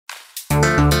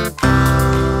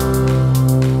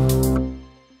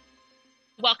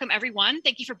Welcome, everyone.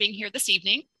 Thank you for being here this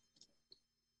evening.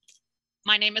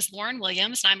 My name is Lauren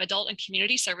Williams, and I'm Adult and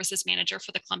Community Services Manager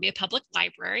for the Columbia Public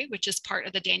Library, which is part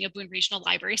of the Daniel Boone Regional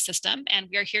Library System. And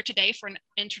we are here today for an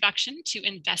introduction to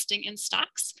investing in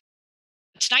stocks.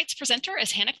 Tonight's presenter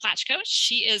is Hanna Klachko.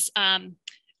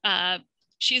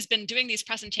 She has been doing these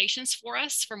presentations for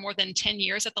us for more than 10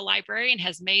 years at the library and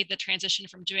has made the transition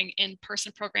from doing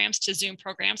in-person programs to Zoom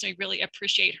programs. And we really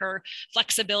appreciate her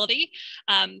flexibility.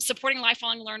 Supporting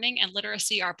lifelong learning and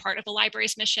literacy are part of the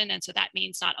library's mission. And so that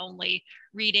means not only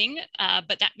reading,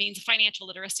 but that means financial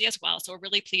literacy as well. So we're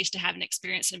really pleased to have an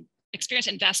experienced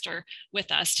investor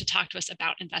with us to talk to us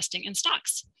about investing in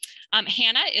stocks.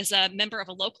 Hanna is a member of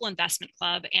a local investment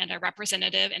club and a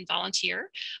representative and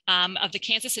volunteer of the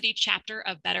Kansas City chapter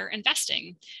of Better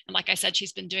Investing. And like I said,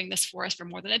 she's been doing this for us for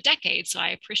more than a decade. So I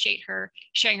appreciate her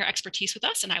sharing her expertise with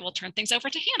us, and I will turn things over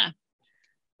to Hanna.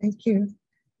 Thank you.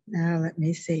 Now let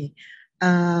me see.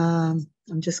 I'm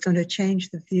just going to change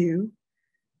the view,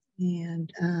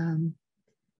 and I'm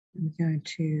going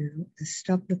to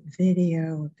stop the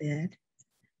video a bit,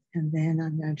 and then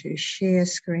I'm going to share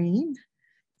screen,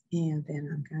 and then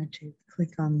I'm going to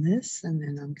click on this, and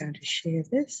then I'm going to share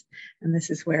this, and this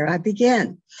is where I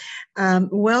begin.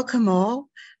 Welcome all.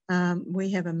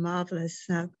 We have a marvelous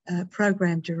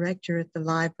program director at the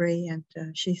library, and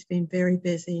she's been very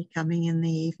busy coming in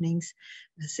the evenings,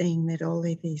 seeing that all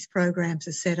of these programs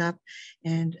are set up,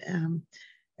 and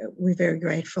we're very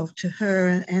grateful to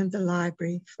her and the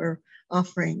library for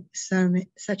offering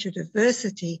such a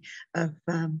diversity of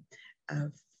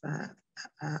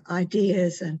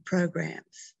ideas and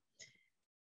programs.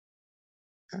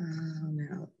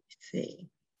 Now, let's see.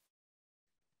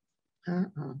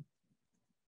 I'm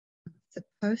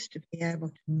supposed to be able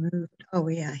to move. Oh,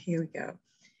 yeah, here we go.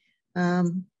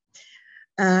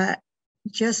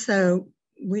 Just so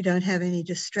we don't have any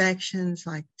distractions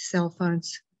like cell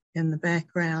phones in the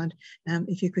background.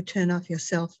 If you could turn off your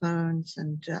cell phones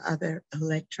and other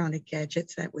electronic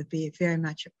gadgets, that would be very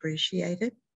much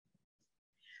appreciated.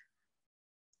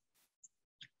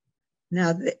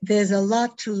 Now, there's a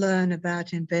lot to learn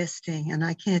about investing, and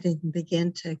I can't even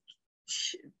begin to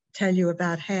tell you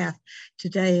about half.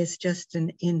 Today is just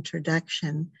an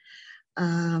introduction.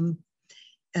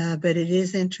 But it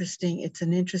is interesting. It's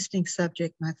an interesting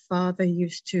subject. My father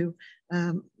used to,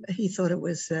 he thought it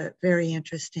was very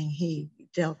interesting. He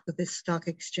dealt with this stock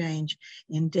exchange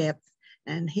in depth,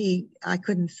 and I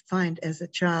couldn't find as a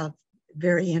child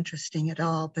very interesting at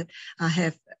all, but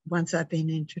once I've been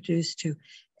introduced to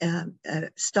a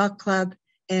stock club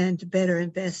and Better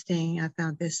Investing, I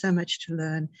found there's so much to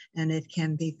learn, and it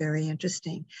can be very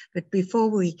interesting. But before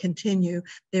we continue,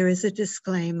 there is a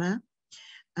disclaimer.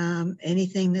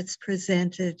 Anything that's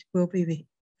presented will be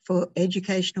for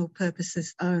educational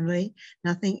purposes only.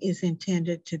 Nothing is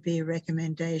intended to be a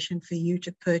recommendation for you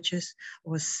to purchase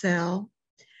or sell.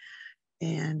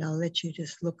 And I'll let you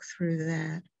just look through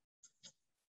that.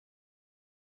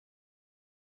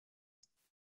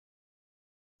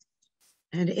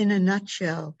 And in a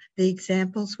nutshell, the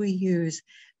examples we use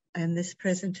in this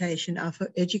presentation are for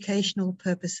educational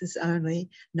purposes only.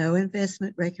 No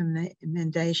investment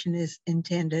recommendation is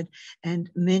intended, and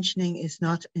mentioning is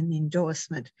not an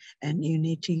endorsement. And you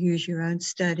need to use your own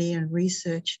study and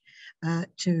research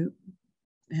and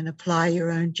apply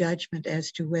your own judgment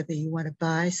as to whether you want to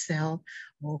buy, sell,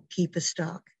 or keep a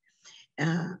stock.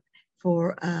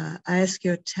 Ask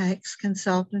your tax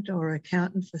consultant or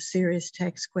accountant for serious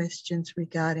tax questions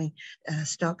regarding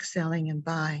stock selling and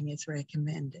buying is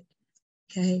recommended.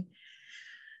 Okay.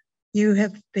 You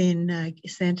have been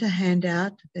sent a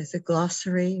handout. There's a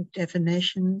glossary of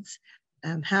definitions,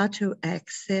 how to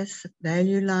access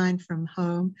Value Line from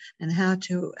home, and how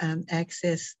to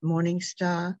access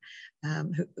Morningstar,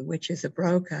 which is a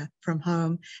broker, from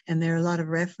home. And there are a lot of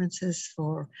references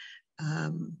for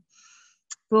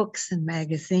books and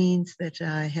magazines that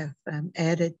I have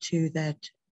added to that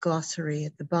glossary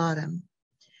at the bottom.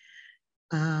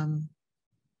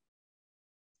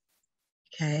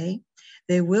 Okay,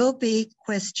 there will be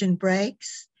question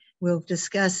breaks. We'll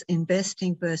discuss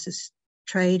investing versus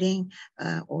trading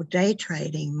or day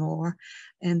trading more,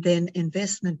 and then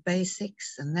investment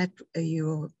basics, and that you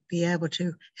will be able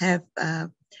to have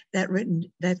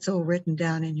that's all written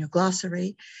down in your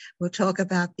glossary. We'll talk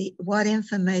about what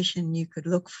information you could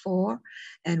look for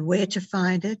and where to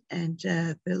find it. And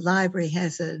the library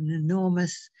has an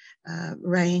enormous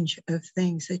range of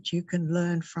things that you can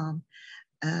learn from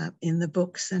in the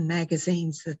books and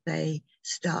magazines that they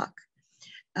stock.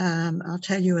 I'll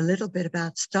tell you a little bit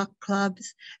about stock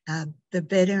clubs, the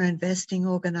Better Investing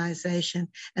organization,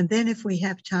 and then if we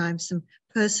have time, some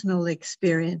personal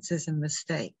experiences and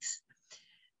mistakes.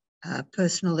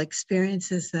 Personal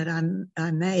experiences that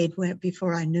I made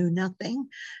before I knew nothing,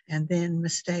 and then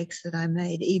mistakes that I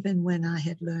made even when I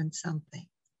had learned something.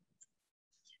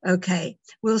 Okay,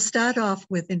 we'll start off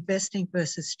with investing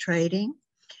versus trading.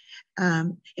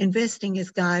 Investing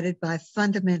is guided by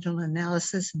fundamental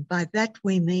analysis, and by that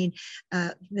we mean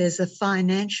there's a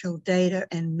financial data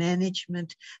and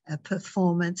management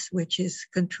performance which is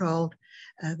controlled.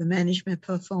 The management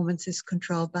performance is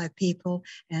controlled by people,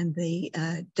 and the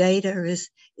data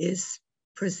is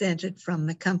presented from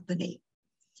the company.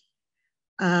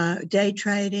 Day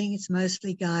trading is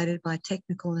mostly guided by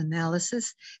technical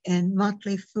analysis, and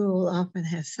Motley Fool often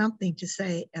has something to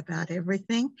say about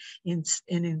everything in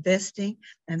investing,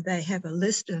 and they have a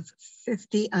list of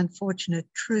 50 unfortunate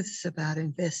truths about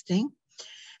investing.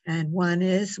 And one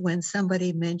is when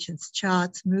somebody mentions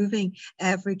charts, moving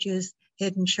averages,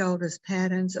 head and shoulders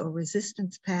patterns, or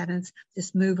resistance patterns,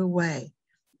 just move away.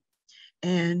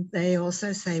 And they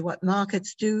also say what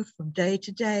markets do from day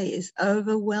to day is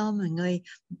overwhelmingly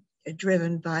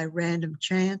driven by random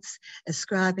chance.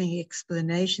 Ascribing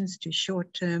explanations to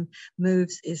short-term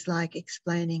moves is like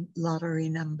explaining lottery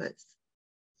numbers.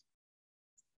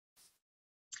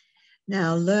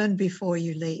 Now, learn before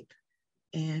you leap.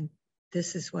 And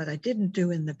this is what I didn't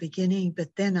do in the beginning,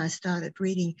 but then I started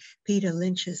reading Peter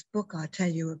Lynch's book. I'll tell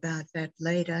you about that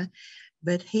later.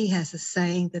 But he has a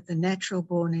saying that the natural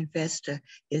born investor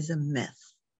is a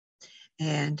myth.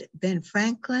 And Ben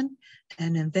Franklin,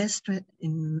 an investment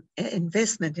in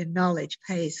knowledge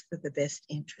pays for the best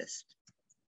interest.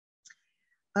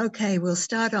 Okay, we'll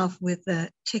start off with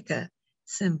the ticker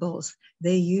symbols.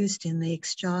 They're used in the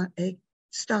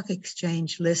stock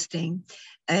exchange listing.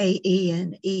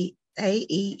 AEE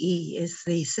is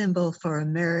the symbol for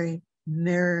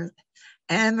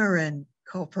Amarin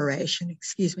Corporation.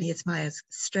 Excuse me, it's my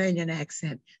Australian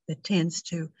accent that tends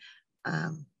to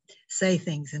say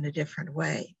things in a different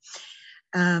way.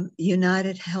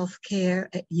 United Healthcare,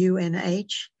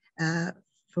 UNH,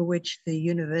 from which the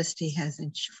university has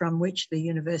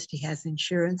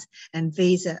insurance, and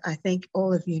Visa. I think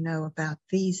all of you know about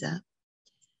Visa.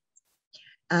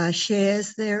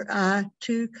 Shares, there are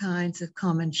two kinds of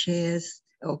common shares,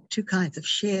 or two kinds of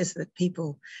shares that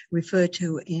people refer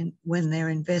to when they're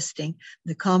investing: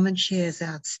 the common shares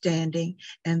outstanding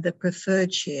and the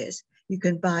preferred shares. You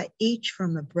can buy each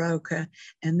from a broker,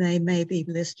 and they may be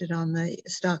listed on the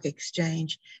stock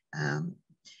exchange.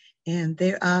 And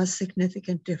there are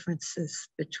significant differences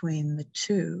between the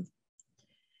two.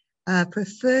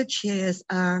 Preferred shares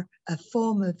are a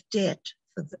form of debt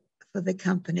for the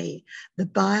company. The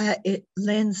buyer, it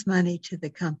lends money to the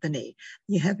company.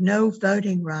 You have no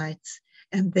voting rights,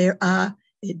 and there are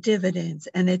dividends,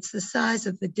 and it's the size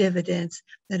of the dividends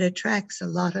that attracts a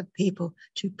lot of people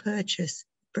to purchase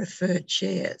preferred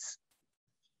shares.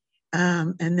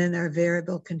 And then there are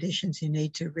variable conditions you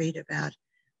need to read about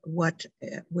what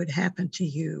would happen to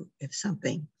you if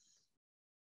something,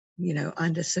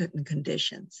 under certain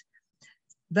conditions.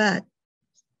 But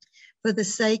for the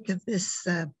sake of this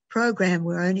program,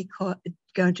 we're only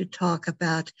going to talk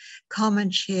about common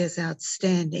shares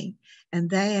outstanding, and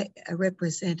they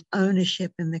represent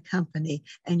ownership in the company,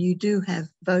 and you do have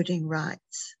voting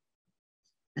rights.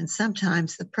 And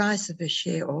sometimes the price of a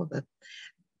share, or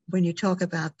when you talk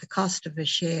about the cost of a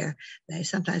share, they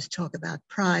sometimes talk about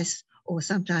price, or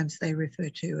sometimes they refer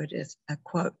to it as a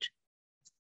quote.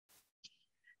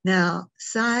 Now,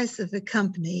 size of the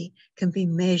company can be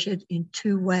measured in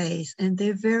two ways, and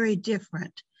they're very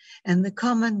different. And the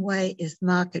common way is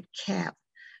market cap,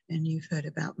 and you've heard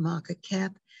about market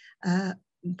cap,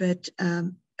 but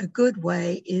a good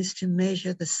way is to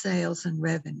measure the sales and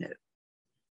revenue.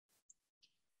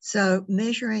 So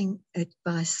measuring it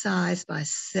by size, by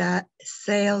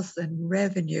sales and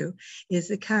revenue is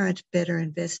the current better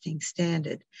investing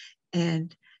standard.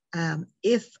 And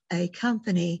if a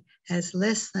company has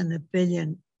less than $1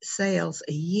 billion sales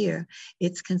a year,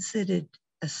 it's considered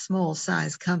a small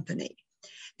size company.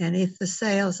 And if the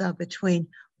sales are between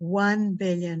 1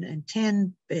 billion and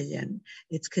 10 billion,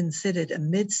 it's considered a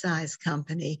mid-sized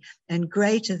company, and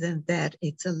greater than that,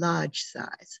 it's a large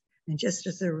size. And just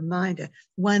as a reminder,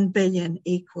 1 billion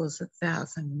equals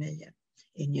 1,000 million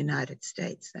in United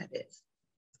States, that is.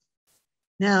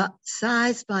 Now,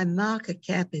 size by market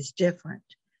cap is different.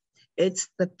 It's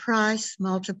the price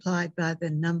multiplied by the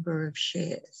number of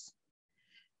shares.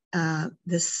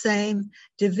 The same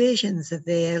divisions are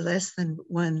there, less than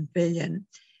 1 billion.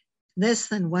 Less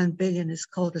than 1 billion is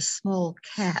called a small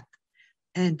cap.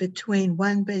 And between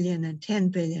 1 billion and 10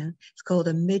 billion, it's called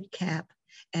a mid cap.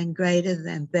 And greater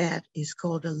than that is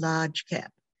called a large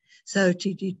cap. So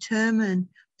to determine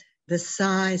the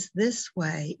size this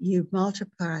way, you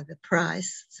multiply the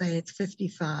price, say it's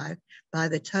 55, by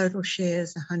the total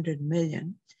shares, 100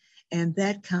 million, and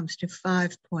that comes to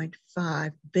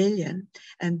 5.5 billion,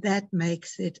 and that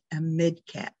makes it a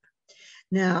mid-cap.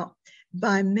 Now,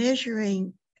 by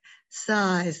measuring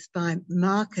size by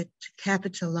market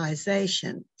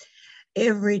capitalization,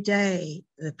 every day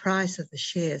the price of the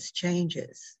shares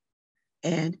changes,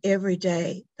 and every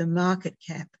day the market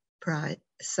cap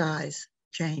size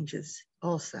changes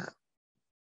also.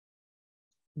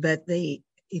 But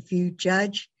if you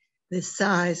judge the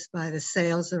size by the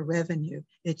sales or revenue,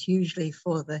 it's usually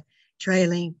for the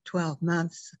trailing 12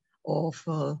 months or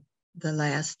for the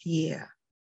last year,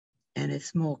 and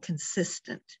it's more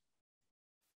consistent.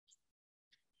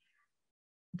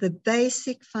 The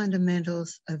basic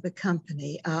fundamentals of the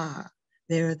company are,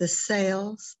 there are the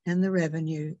sales and the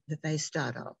revenue that they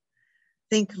start off.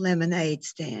 Think lemonade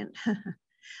stand,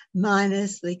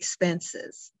 minus the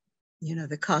expenses, you know,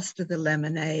 the cost of the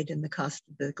lemonade and the cost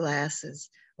of the glasses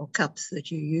or cups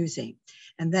that you're using.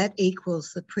 And that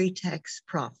equals the pre-tax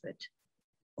profit,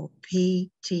 or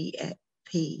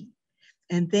PTP.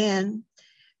 And then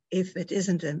if it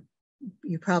isn't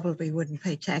you probably wouldn't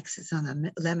pay taxes on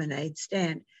a lemonade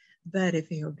stand, but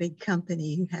if you're a big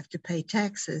company, you have to pay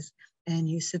taxes, and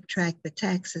you subtract the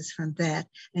taxes from that,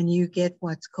 and you get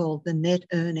what's called the net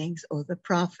earnings or the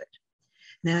profit.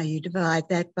 Now you divide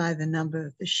that by the number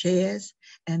of the shares,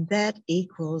 and that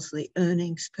equals the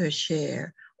earnings per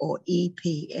share, or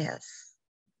EPS.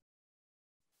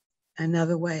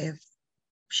 Another way of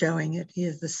showing it,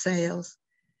 here's the sales.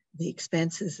 The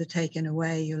expenses are taken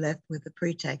away, you're left with the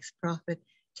pre-tax profit,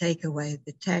 take away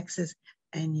the taxes,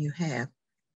 and you have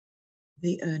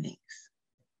the earnings.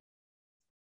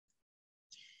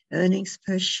 Earnings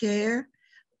per share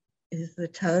is the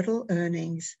total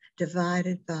earnings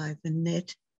divided by the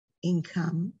net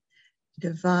income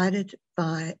divided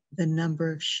by the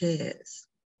number of shares.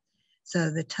 So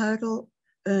the total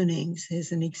earnings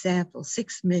is an example,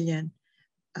 6 million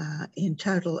in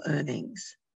total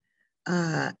earnings.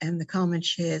 And the common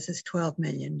shares is 12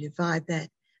 million. Divide that,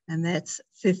 and that's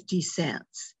 50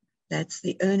 cents. That's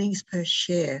the earnings per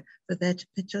share for that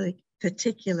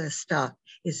particular stock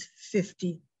is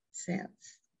 50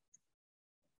 cents.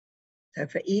 So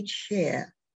for each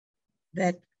share,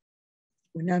 that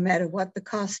no matter what the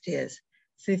cost is,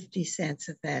 50 cents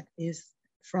of that is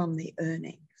from the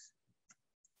earnings.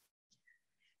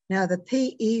 Now the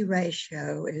PE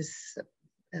ratio is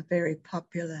a very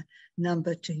popular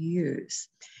number to use.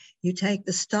 You take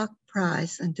the stock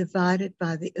price and divide it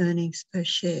by the earnings per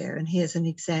share. And here's an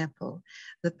example.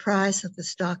 The price of the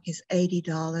stock is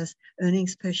 $80.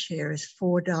 Earnings per share is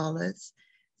 $4.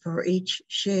 For each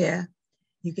share,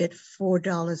 you get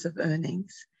 $4 of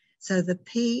earnings. So the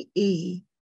PE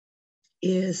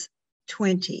is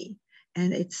 20.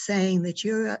 And it's saying that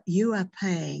you are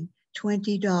paying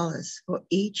 $20 for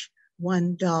each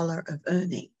 $1 of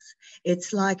earnings.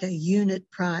 It's like a unit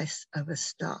price of a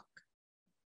stock.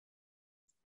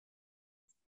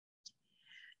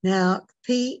 Now,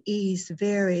 PEs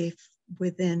vary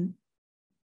within,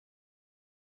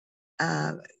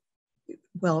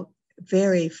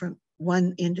 vary from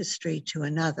one industry to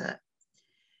another.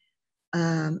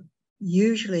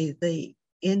 Usually the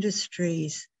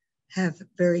industries have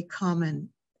very common,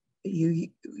 you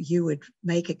would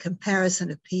make a comparison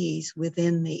of PEs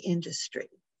within the industry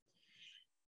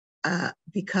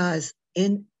because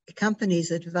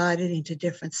companies are divided into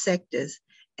different sectors,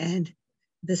 and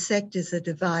the sectors are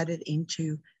divided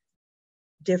into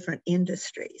different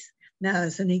industries. Now,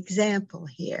 as an example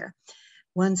here,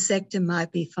 one sector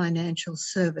might be financial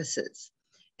services,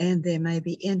 and there may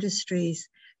be industries.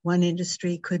 One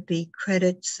industry could be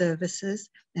credit services.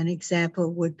 An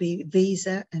example would be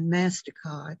Visa and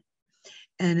MasterCard.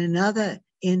 And another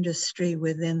industry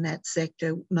within that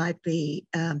sector might be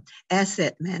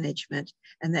asset management,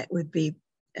 and that would be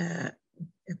a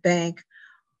bank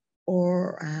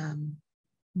or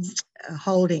a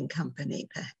holding company,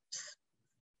 perhaps.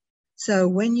 So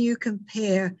when you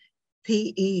compare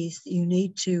PEs, you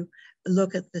need to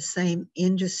look at the same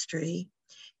industry,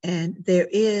 and there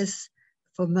is,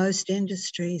 for most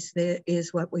industries, there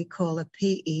is what we call a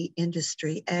PE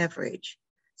industry average.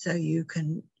 So you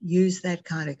can use that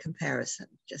kind of comparison.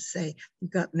 Just say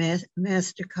you've got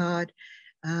MasterCard,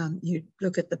 you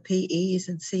look at the PEs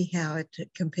and see how it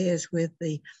compares with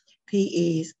the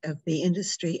PEs of the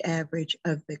industry average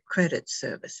of the credit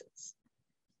services.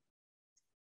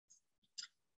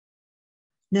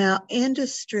 Now,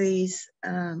 industries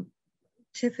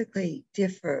typically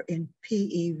differ in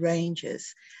PE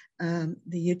ranges.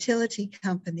 The utility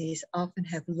companies often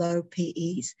have low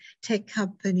PEs. Tech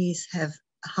companies have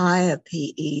higher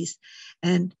PEs.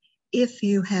 And if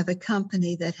you have a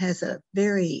company that has a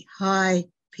very high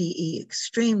PE,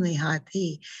 extremely high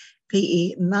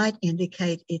PE might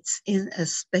indicate it's in a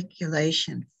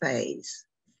speculation phase.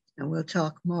 And we'll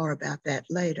talk more about that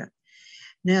later.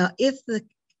 Now, if the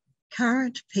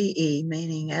current PE,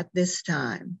 meaning at this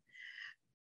time,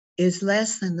 is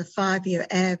less than the 5-year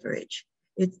average,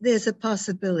 there's a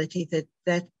possibility that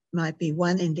that might be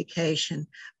one indication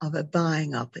of a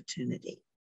buying opportunity.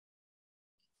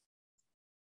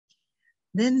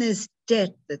 Then there's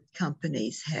debt that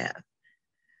companies have.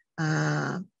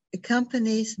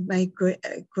 Companies may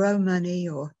grow money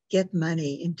or get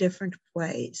money in different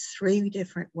ways, 3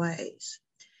 different ways.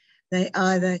 They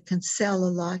either can sell a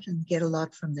lot and get a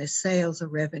lot from their sales or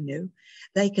revenue.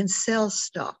 They can sell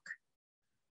stock.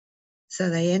 So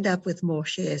they end up with more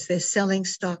shares. They're selling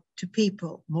stock to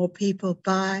people. More people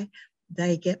buy,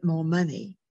 they get more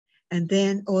money. And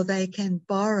then, or they can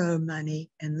borrow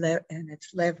money and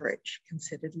it's leverage,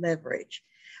 considered leverage.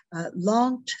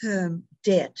 Long-term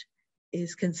debt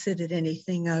is considered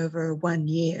anything over 1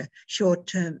 year,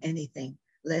 short-term anything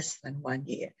less than 1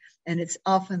 year. And it's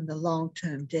often the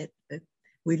long-term debt that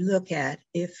we look at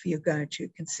if you're going to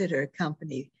consider a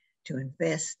company to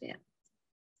invest in.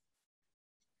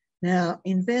 Now,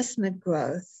 investment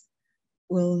growth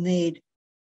will need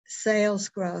sales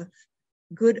growth,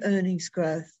 good earnings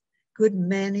growth, good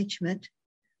management.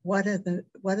 What are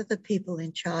the people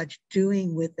in charge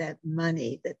doing with that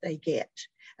money that they get?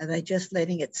 Are they just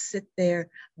letting it sit there?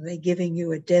 Are they giving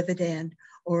you a dividend?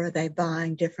 Or are they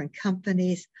buying different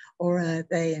companies? Or are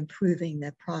they improving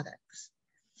their products?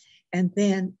 And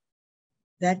then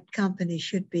that company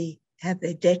should have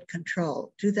their debt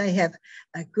control. Do they have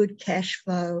a good cash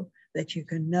flow that you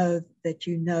know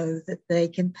that they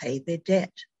can pay their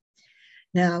debt?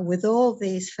 Now, with all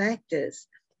these factors,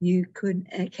 you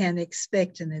can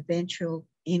expect an eventual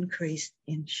increase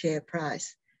in share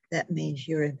price. That means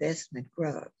your investment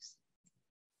grows.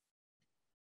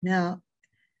 Now,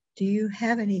 do you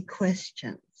have any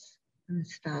questions? I'm going to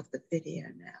start the video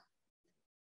now.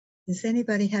 Does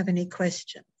anybody have any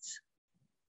questions?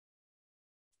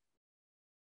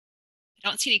 I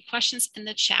don't see any questions in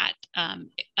the chat,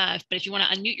 but if you want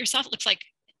to unmute yourself, it looks like.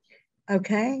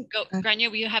 Okay. Go, Grania,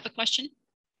 will you have a question?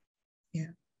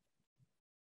 Yeah.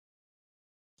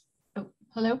 Oh,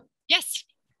 hello? Yes.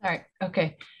 All right.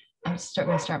 Okay. I'm going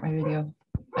to start my video,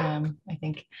 I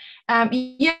think.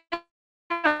 Yeah,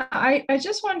 I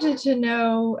just wanted to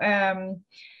know,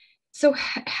 so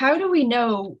how do we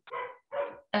know,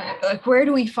 like, where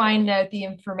do we find out the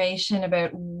information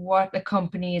about what the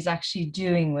company is actually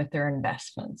doing with their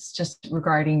investments, just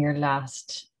regarding your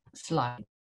last slide?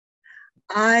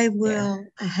 I will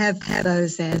have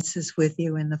those answers with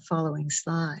you in the following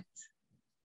slides.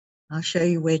 I'll show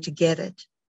you where to get it.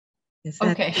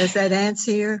 Does that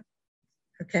answer your?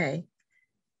 Okay.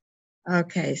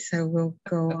 Okay, so we'll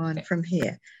go on from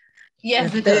here.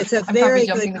 Yes, it's a very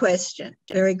good question.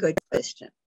 Very good question.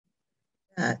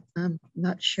 I'm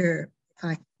not sure if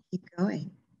I can keep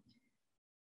going.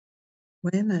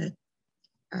 Wait a minute.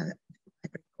 My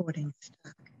recording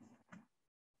stuck.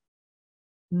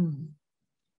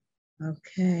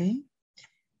 Okay.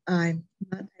 I'm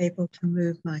not able to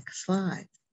move my slides.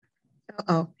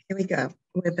 Oh, here we go.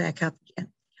 We're back up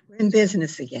again. We're in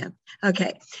business again.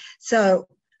 Okay. So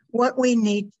what we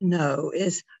need to know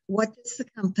is, what does the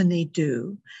company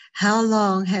do? How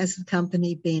long has the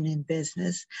company been in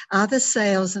business? Are the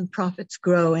sales and profits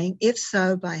growing? If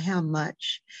so, by how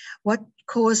much? What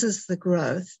causes the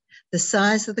growth? The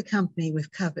size of the company,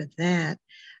 we've covered that.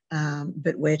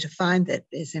 But where to find that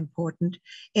is important.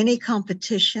 Any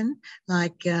competition,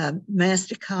 like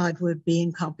MasterCard would be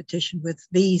in competition with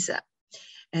Visa,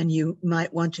 and you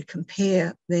might want to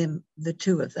compare them, the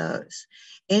two of those.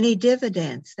 Any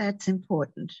dividends, that's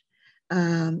important.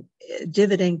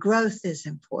 Dividend growth is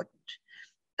important,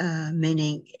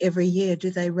 meaning every year,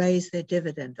 do they raise their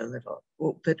dividend a little?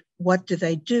 But what do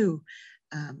they do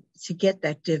to get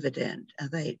that dividend?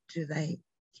 Do they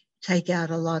take out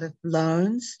a lot of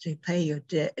loans to pay your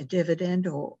dividend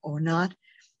or not?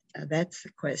 That's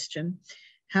the question.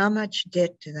 How much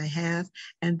debt do they have?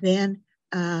 And then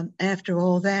after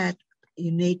all that,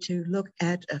 you need to look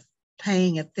at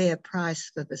paying a fair price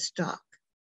for the stock.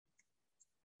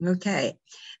 Okay,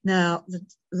 now the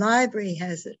library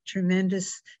has a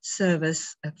tremendous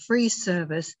service, a free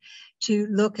service, to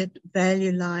look at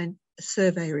Value Line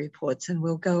survey reports, and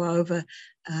we'll go over,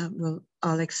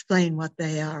 I'll explain what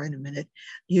they are in a minute.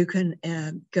 You can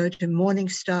go to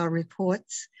Morningstar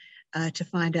reports. to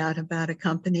find out about a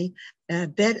company.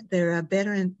 There are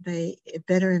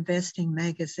better investing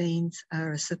magazines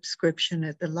are a subscription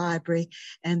at the library,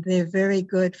 and they're very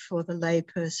good for the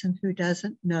layperson who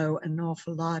doesn't know an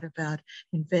awful lot about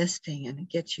investing, and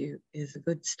is a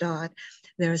good start.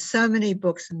 There are so many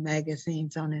books and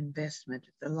magazines on investment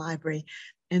at the library.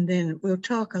 And then we'll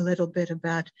talk a little bit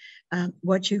about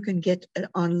what you can get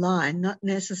online, not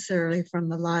necessarily from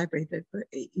the library, but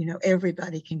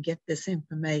everybody can get this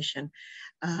information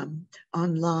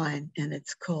online, and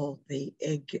it's called the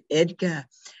Edgar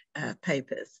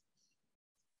Papers.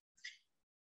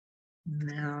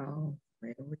 Now,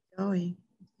 where are we going?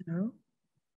 No,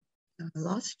 I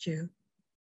lost you.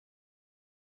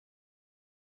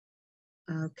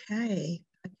 Okay,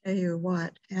 I tell you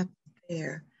what happened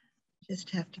there.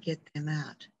 Just have to get them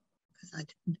out because I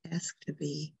didn't ask to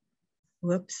be.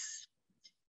 Whoops.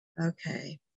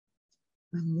 Okay.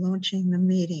 I'm launching the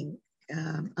meeting.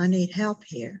 I need help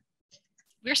here.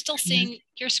 We're still seeing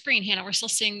your screen, Hannah. We're still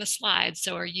seeing the slides.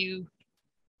 So are you?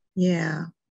 Yeah,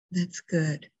 that's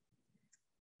good.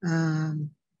 I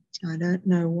don't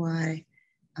know why.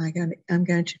 I'm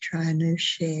going to try a new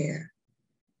share.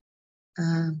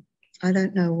 I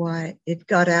don't know why it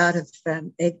got out of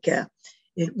Edgar.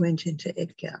 It went into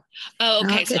Edgar. Oh,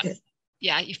 okay. So,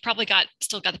 yeah, you've probably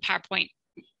still got the PowerPoint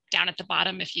down at the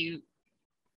bottom if you.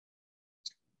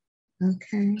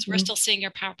 Okay. We're still seeing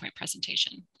your PowerPoint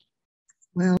presentation.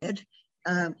 Well, okay.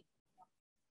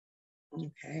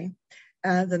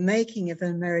 The Making of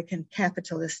an American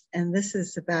Capitalist, and this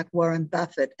is about Warren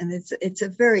Buffett, and it's a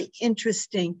very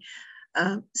interesting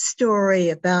story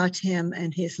about him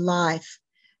and his life,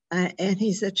 and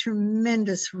he's a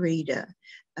tremendous reader.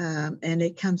 And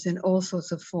it comes in all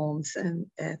sorts of forms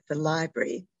at the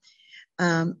library.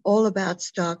 All About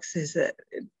Stocks is an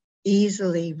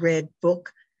easily read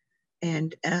book,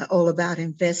 and All About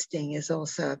Investing is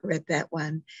also, I've read that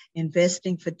one.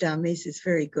 Investing for Dummies is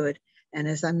very good. And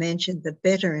as I mentioned, the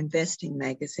Better Investing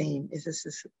magazine is a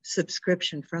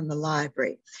subscription from the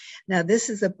library. Now, this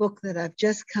is a book that I've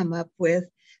just come up with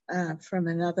from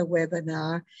another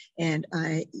webinar, and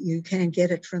you can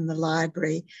get it from the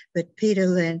library, but Peter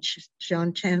Lynch,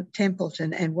 John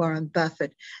Templeton, and Warren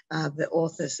Buffett are the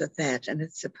authors of that, and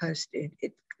it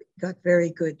got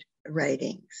very good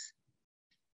ratings.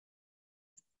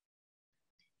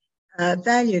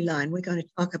 Value Line, we're going to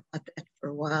talk about that for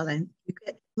a while, and you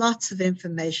get lots of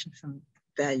information from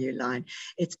Value Line.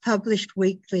 It's published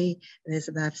weekly. There's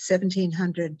about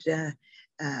 1,700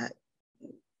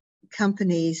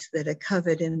 companies that are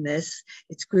covered in this.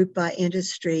 It's grouped by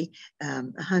industry,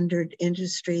 100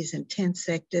 industries and 10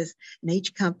 sectors, and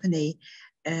each company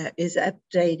is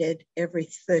updated every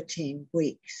 13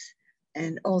 weeks.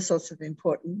 And all sorts of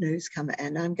important news come.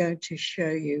 And I'm going to show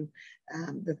you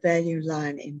the Value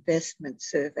Line Investment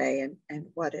Survey and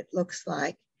what it looks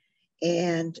like,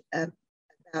 and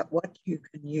about what you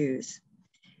can use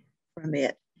from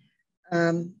it.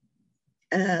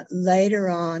 Later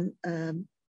on,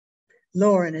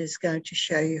 Lauren is going to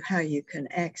show you how you can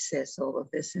access all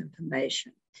of this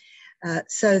information.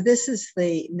 So this is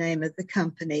the name of the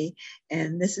company,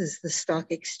 and this is the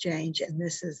stock exchange, and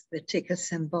this is the ticker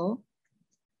symbol.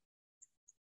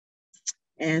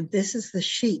 And this is the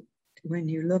sheet. When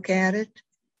you look at it,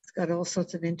 it's got all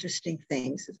sorts of interesting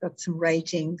things. It's got some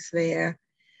ratings there.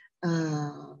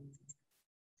 Down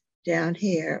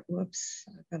here, whoops,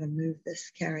 I've got to move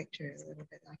this character a little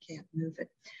bit. I can't move it.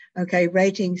 Okay,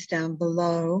 ratings down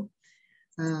below.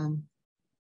 And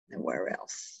where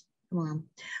else? Come on.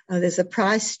 There's a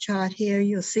price chart here.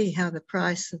 You'll see how the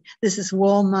price, this is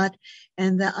Walmart,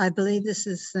 and I believe this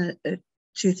is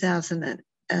 2000,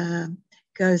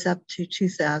 goes up to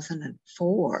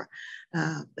 2004.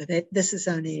 But this is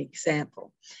only an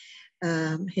example.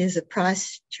 Here's a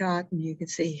price chart, and you can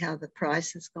see how the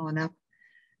price has gone up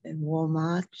in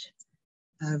Walmart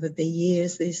over the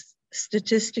years. This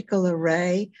statistical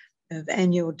array of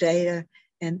annual data,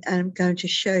 and I'm going to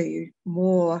show you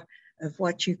more of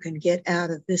what you can get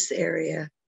out of this area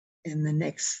in the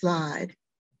next slide.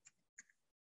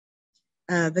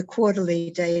 The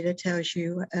quarterly data tells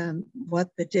you what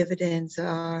the dividends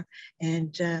are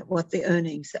and what the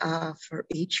earnings are for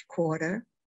each quarter.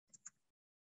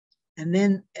 And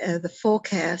then the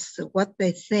forecasts of what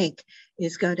they think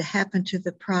is going to happen to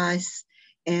the price,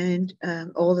 and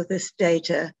all of this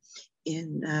data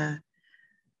in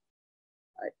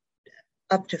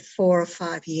up to 4 or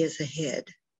 5 years ahead.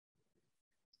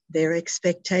 Their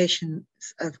expectations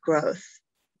of growth.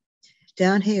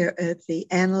 Down here are the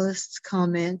analysts'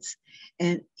 comments,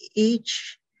 and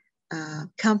each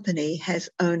company has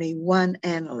only one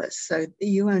analyst. So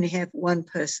you only have one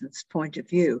person's point of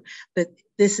view, but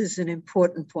this is an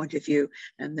important point of view,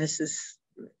 and this is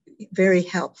very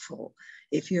helpful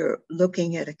if you're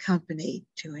looking at a company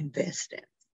to invest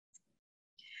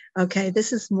in. Okay,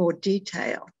 this is more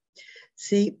detail.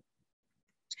 See,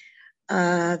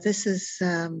 this is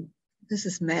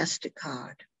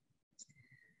MasterCard.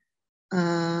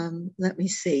 Let me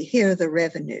see, here are the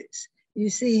revenues. You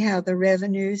see how the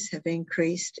revenues have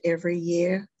increased every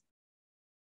year,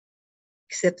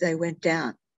 except they went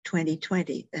down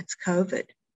 2020, that's COVID.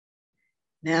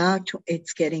 Now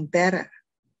it's getting better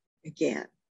again.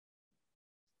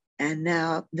 And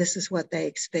now this is what they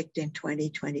expect in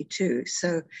 2022.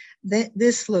 So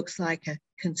this looks like a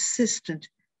consistent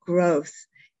growth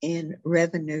in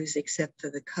revenues except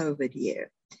for the COVID year.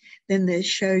 Then this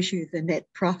shows you the net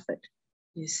profit.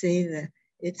 You see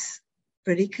it's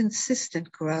pretty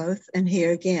consistent growth. And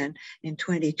here again, in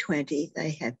 2020,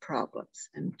 they had problems.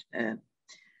 And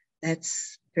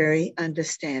that's very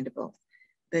understandable.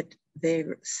 But they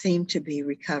seem to be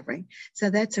recovering. So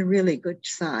that's a really good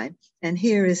sign. And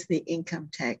here is the income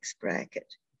tax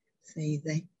bracket. See,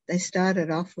 they started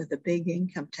off with a big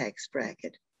income tax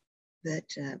bracket, but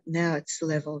now it's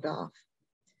leveled off.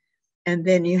 And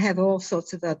then you have all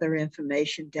sorts of other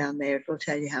information down there. It will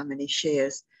tell you how many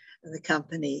shares of the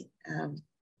company,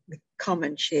 the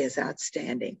common shares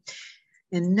outstanding.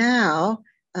 And now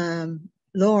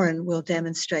Lauren will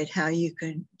demonstrate how you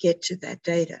can get to that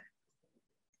data.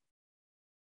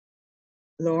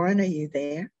 Lauren, are you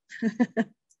there?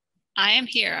 I am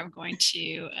here. I'm going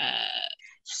to...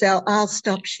 So I'll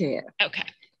stop share. Okay.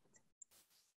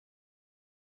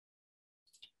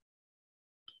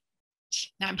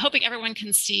 Now I'm hoping everyone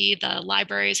can see the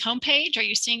library's homepage. Are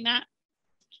you seeing that?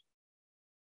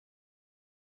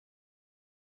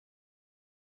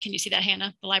 Can you see that,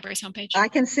 Hannah, the library's homepage? I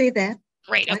can see that.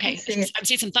 Great. Okay. I'm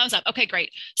seeing some thumbs up. Okay, great.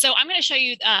 So I'm going to show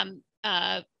you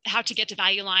how to get to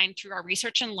Value Line through our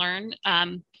Research and Learn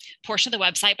portion of the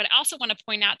website. But I also want to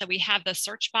point out that we have the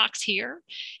search box here.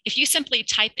 If you simply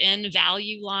type in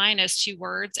Value Line as 2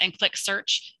 words and click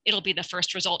search, it'll be the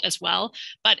first result as well.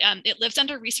 But it lives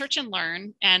under Research and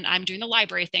Learn. And I'm doing the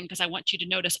library thing because I want you to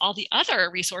notice all the other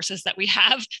resources that we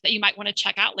have that you might want to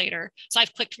check out later. So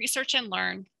I've clicked Research and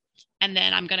Learn, and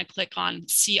then I'm going to click on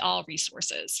See All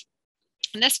Resources.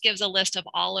 And this gives a list of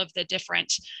all of the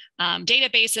different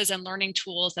databases and learning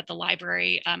tools that the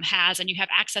library has. And you have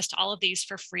access to all of these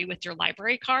for free with your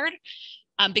library card.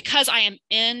 Because I am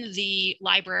in the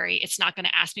library, it's not going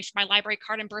to ask me for my library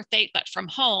card and birth date, but from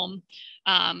home,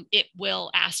 it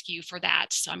will ask you for that.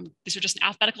 So these are just in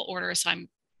alphabetical order, so I'm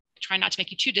trying not to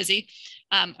make you too dizzy.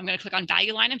 I'm going to click on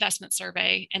Value Line Investment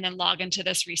Survey and then log into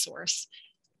this resource.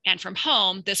 And from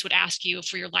home, this would ask you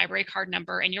for your library card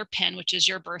number and your PIN, which is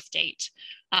your birth date.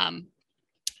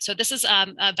 So this is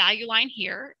a Value Line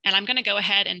here, and I'm going to go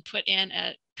ahead and put in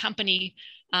a company.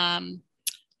 You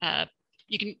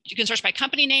can search by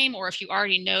company name, or if you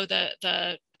already know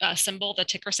the symbol, the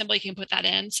ticker symbol, you can put that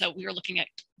in. So we were looking at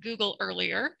Google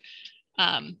earlier.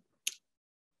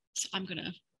 So I'm going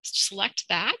to select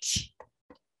that.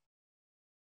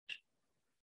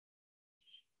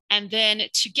 And then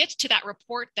to get to that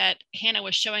report that Hannah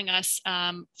was showing us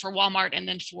for Walmart and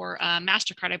then for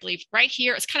MasterCard, I believe, right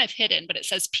here, it's kind of hidden, but it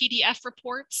says PDF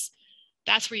reports.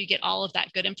 That's where you get all of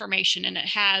that good information. And it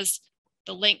has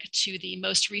the link to the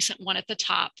most recent one at the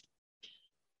top.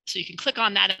 So you can click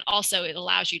on that. And also it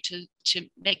allows you to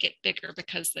make it bigger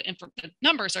because the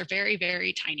numbers are very,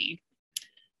 very tiny.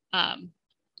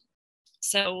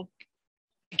 So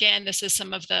again, this is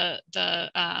some of the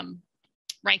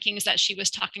rankings that she was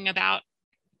talking about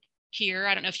here.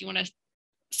 I don't know if you want to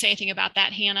say anything about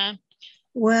that, Hannah.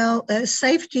 Well,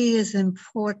 safety is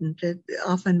important. It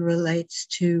often relates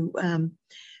to the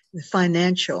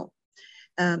financial.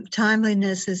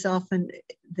 Timeliness is often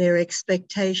their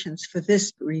expectations for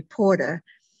this reporter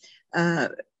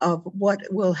of what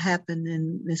will happen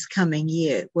in this coming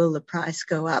year. Will the price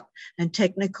go up? And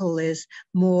technical is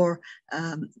more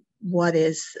what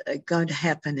is going to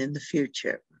happen in the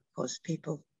future. Of course,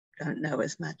 people don't know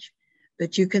as much,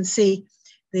 but you can see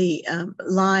the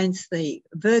lines, the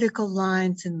vertical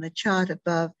lines in the chart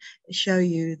above show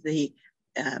you the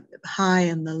high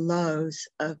and the lows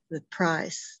of the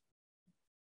price.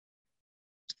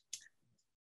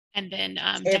 And then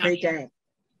every day.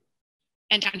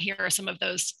 And down here are some of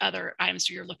those other items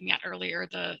we were looking at earlier,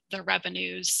 the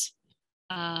revenues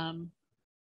and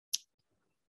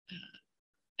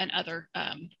other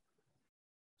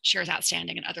shares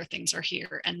outstanding and other things are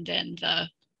here. And then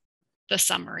the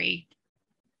summary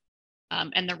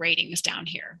and the ratings down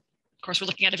here. of course, we're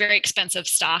looking at a very expensive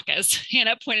stock, as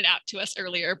Hannah pointed out to us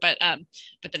earlier, but then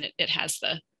it has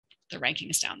the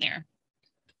rankings down there.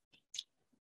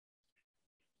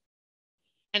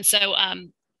 And so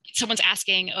someone's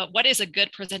asking, what is a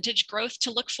good percentage growth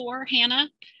to look for, Hannah?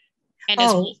 And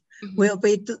I'll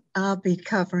be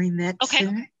covering that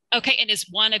soon. Okay, and is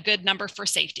 1 a good number for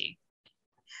safety?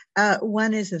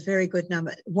 1 is a very good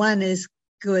number. 1 is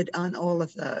good on all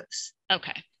of those.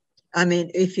 Okay. I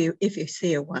mean, if you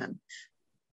see a 1.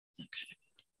 Okay.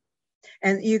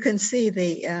 And you can see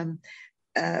the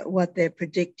what they're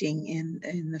predicting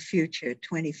in the future,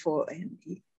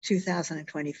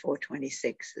 2024,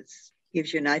 26. It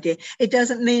gives you an idea. It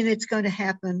doesn't mean it's going to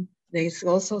happen. There's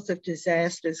all sorts of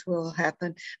disasters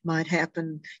might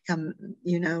happen,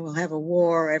 we'll have a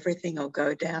war, everything will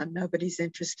go down. Nobody's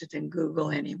interested in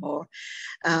Google anymore.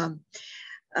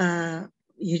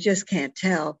 You just can't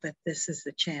tell, but this is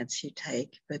the chance you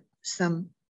take. But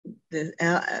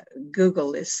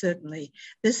Google is certainly,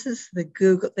 this is the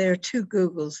Google, there are 2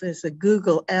 Googles. There's a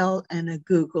Google L and a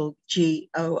Google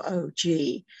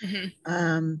GOOG.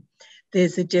 Mm-hmm.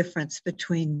 There's a difference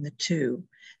between the 2.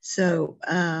 So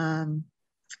I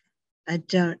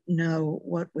don't know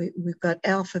what we've got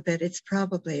Alphabet. It's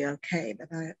probably okay, but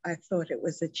I thought it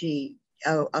was a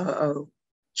GOOGL,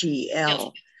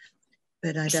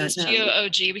 but I don't know.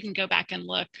 GOOG. We can go back and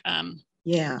look.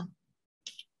 Yeah.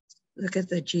 Look at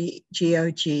the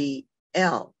GOGL.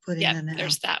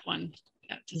 There's that one.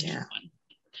 Yeah, it's a different one.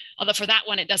 Although for that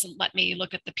one, it doesn't let me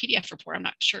look at the PDF report. I'm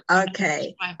not sure.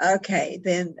 Okay.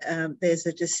 Then there's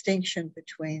a distinction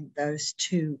between those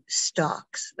 2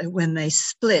 stocks. When they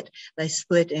split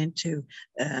into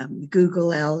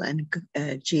Google L and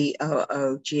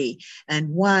GOOG. And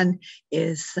one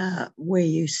is where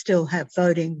you still have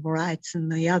voting rights, and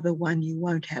the other one you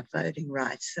won't have voting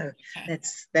rights. So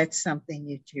that's something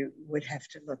you would have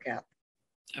to look up.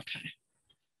 Okay.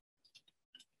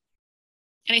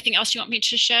 Anything else you want me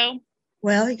to show?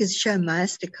 Well, you can show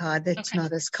MasterCard. That's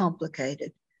not as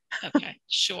complicated. Okay,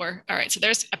 sure. All right. So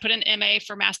I put an MA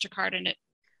for MasterCard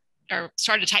or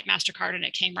started to type MasterCard and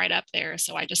it came right up there.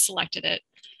 So I just selected it.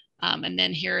 And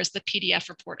then here is the PDF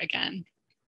report again.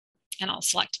 And I'll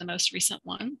select the most recent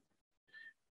one.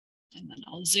 And then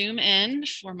I'll zoom in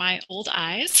for my old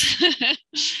eyes.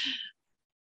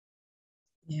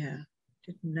 Yeah,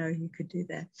 didn't know you could do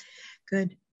that.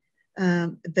 Good.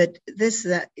 But this,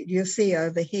 you'll see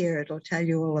over here, it'll tell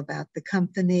you all about the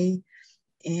company,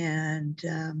 and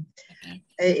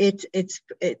it's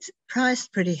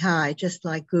priced pretty high, just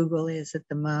like Google is at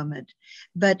the moment.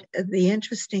 But the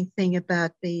interesting thing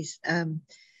about these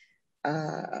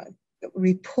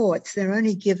reports, they're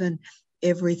only given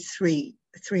every three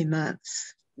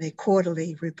months. They're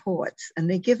quarterly reports, and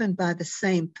they're given by the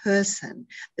same person,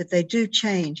 but they do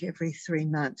change every 3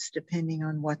 months depending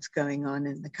on what's going on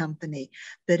in the company.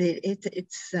 But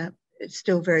it's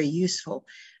still very useful.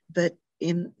 But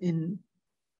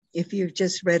if you've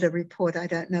just read a report, I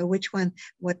don't know which one.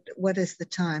 What is the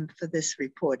time for this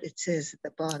report? It says at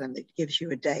the bottom. It gives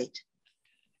you a date.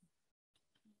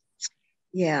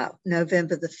 Yeah,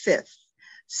 November the 5th.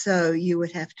 So you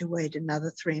would have to wait another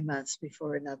 3 months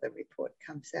before another report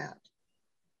comes out.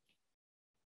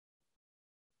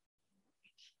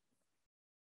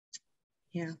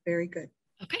 Yeah, very good.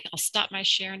 Okay, I'll stop my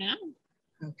share now.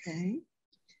 Okay.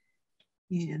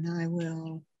 And I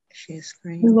will share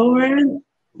screen. Lauren,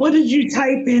 what did you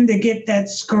type in to get that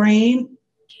screen?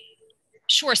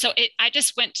 Sure. So I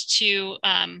just went to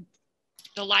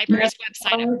the library's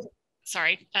website.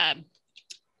 Sorry.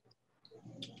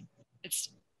 It's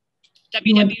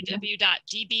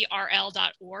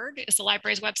www.dbrl.org is the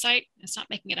library's website. It's not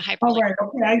making it a hyperlink. All right.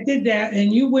 Okay, I did that,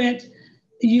 and you went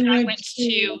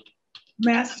to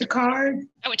MasterCard.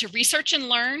 I went to Research and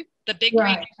Learn, the big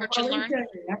green Research and Learn.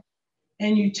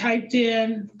 And you typed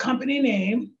in company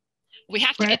name. We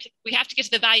have to get to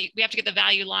the value. We have to get the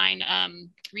Value Line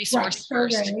resource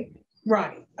first.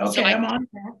 Right. Okay. So I'm on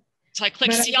that. So I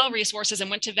clicked See All Resources and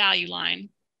went to Value Line.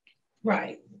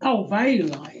 Right. Oh, Value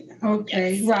Line.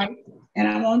 Okay. Yes. Right. And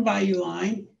I'm on Value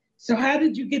Line. So how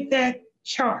did you get that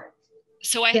chart?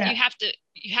 So you have to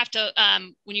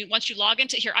once you log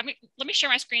into here. Let me share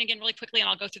my screen again really quickly, and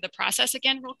I'll go through the process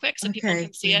again real quick so people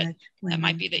can see it. That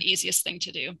might be the easiest thing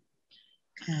to do.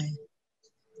 Okay.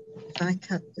 If I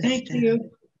cut this Thank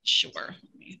you. Sure.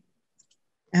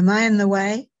 Am I in the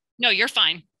way? No, you're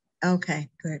fine. Okay,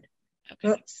 good. Okay.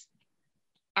 Oops.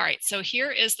 All right, so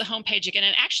here is the homepage again.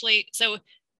 And actually, so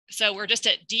we're just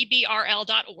at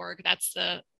dbrl.org. That's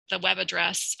the web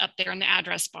address up there in the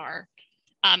address bar.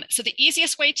 So the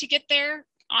easiest way to get there,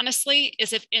 honestly,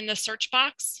 is if in the search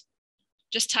box,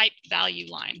 just type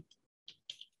Value Line.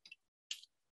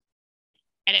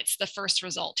 and it's the first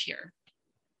result here.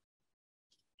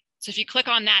 So if you click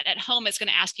on that at home, it's going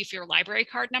to ask you for your library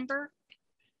card number.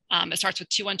 It starts with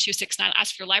 21269.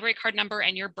 Ask for your library card number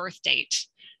and your birth date.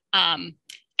 And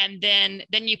then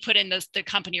you put in the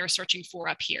company you're searching for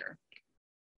up here.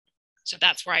 So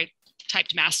that's where I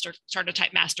started to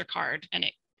type MasterCard, and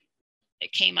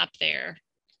it came up there.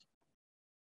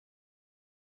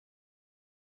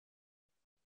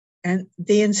 And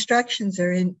the instructions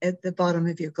are at the bottom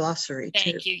of your glossary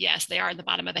too. Thank you. Yes, they are at the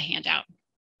bottom of the handout.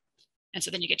 And so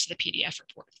then you get to the PDF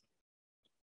report.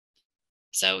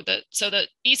 So the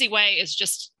easy way is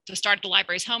just to start at the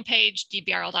library's homepage,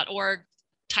 dbrl.org,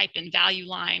 type in value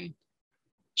line,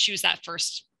 choose that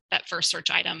first search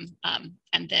item,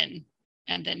 and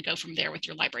then go from there with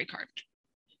your library card.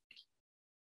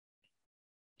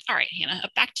 All right, Hannah,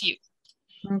 back to you.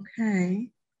 Okay,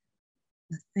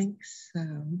 I think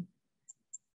so.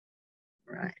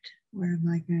 Right, where am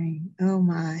I going? Oh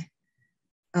my,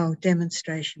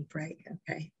 demonstration break,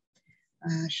 okay.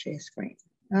 Share screen.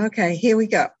 Okay, here we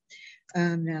go.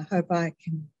 Now, hope I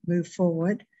can move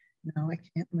forward. No, I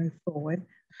can't move forward.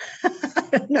 I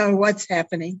don't know what's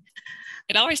happening.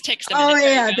 It always takes a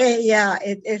minute.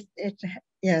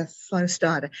 Yeah, slow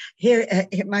starter. Here,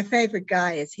 my favorite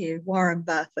guy is here, Warren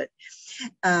Buffett.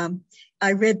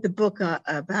 I read the book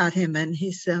about him, and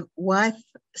his wife,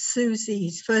 Susie,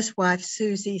 his first wife,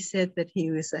 Susie, said that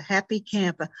he was a happy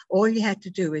camper. All you had to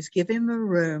do is give him a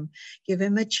room, give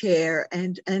him a chair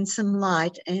and some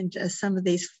light and some of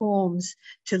these forms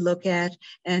to look at,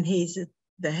 and he's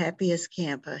the happiest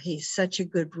camper. He's such a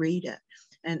good reader.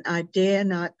 And I dare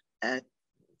not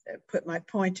put my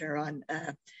pointer on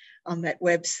that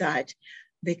website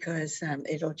because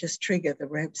it'll just trigger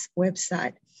the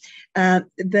website.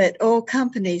 But all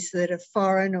companies that are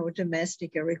foreign or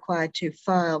domestic are required to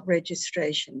file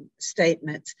registration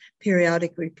statements,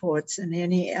 periodic reports, and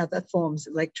any other forms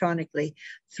electronically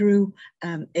through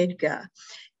EDGAR.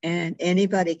 And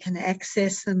anybody can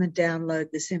access them and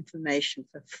download this information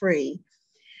for free.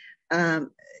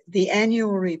 The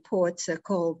annual reports are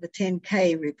called the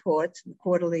 10K reports, and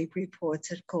quarterly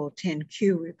reports are called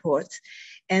 10Q reports.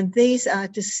 And these are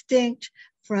distinct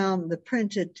from the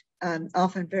printed,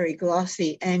 often very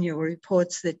glossy annual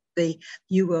reports that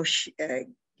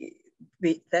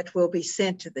will be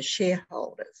sent to the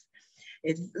shareholders.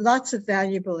 It's lots of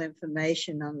valuable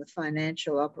information on the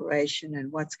financial operation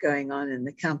and what's going on in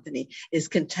the company is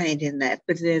contained in that,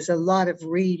 but there's a lot of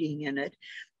reading in it.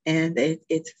 And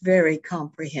it's very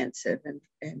comprehensive.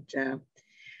 And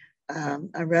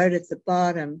I wrote at the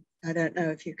bottom, I don't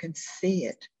know if you can see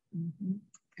it,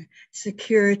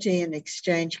 Security and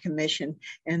Exchange Commission.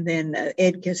 And then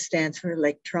EDGAR stands for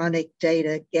Electronic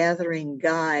Data Gathering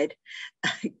Guide,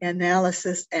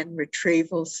 Analysis and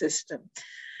Retrieval System.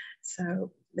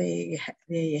 So there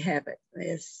you have it.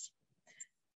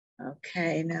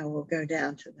 Okay, now we'll go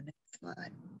down to the next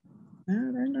slide. I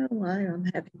don't know why I'm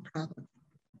having problems.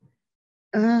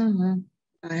 I'm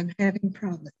having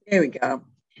problems. There we go.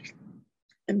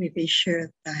 Let me be sure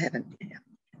that I haven't.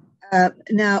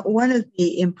 Now, one of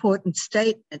the important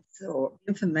statements or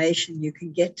information you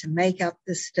can get to make up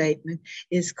this statement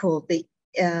is called the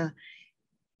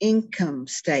income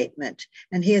statement.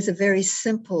 And here's a very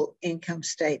simple income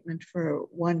statement for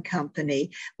one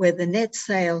company where the net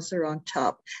sales are on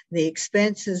top, the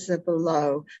expenses are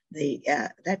below,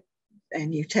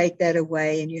 and you take that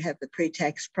away and you have the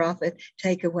pre-tax profit,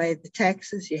 take away the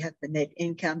taxes, you have the net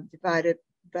income divided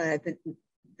by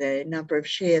the number of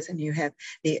shares, and you have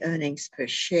the earnings per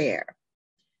share.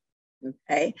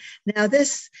 Okay, now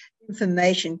this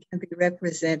information can be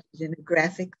represented in a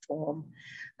graphic form,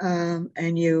 and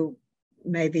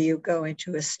maybe you go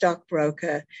into a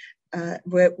stockbroker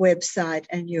website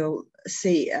and you'll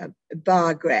see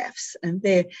bar graphs, and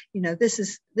there, this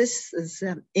is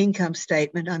income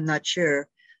statement. I'm not sure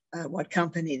what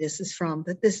company this is from,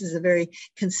 but this is a very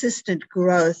consistent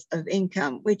growth of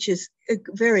income, which is a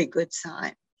very good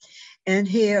sign. And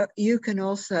here you can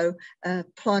also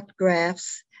plot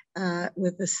graphs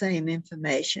with the same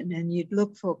information, and you'd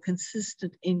look for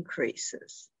consistent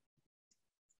increases.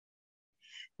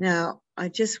 Now, I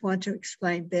just want to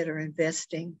explain better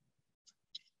investing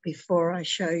before I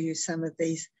show you some of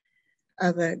these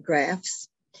other graphs.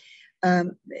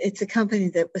 It's a company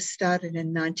that was started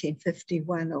in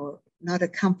 1951, or not a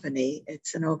company,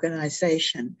 it's an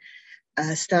organization.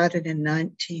 Started in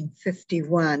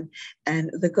 1951,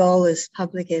 and the goal is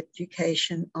public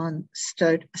education on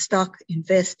stock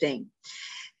investing,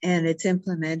 and it's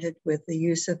implemented with the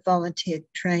use of volunteer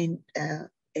trained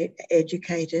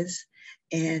educators,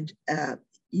 and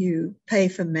you pay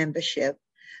for membership,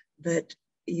 but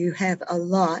you have a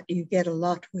lot, you get a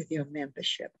lot with your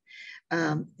membership.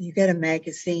 You get a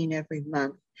magazine every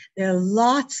month. There are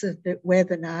lots of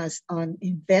webinars on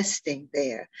investing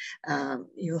there.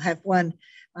 You'll have one,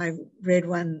 I read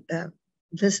one,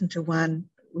 listened to one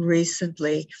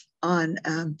recently on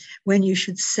when you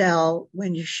should sell,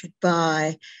 when you should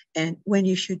buy, and when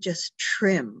you should just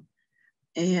trim.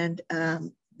 And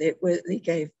they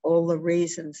gave all the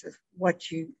reasons of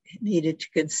what you needed to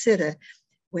consider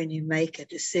when you make a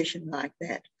decision like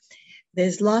that.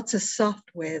 There's lots of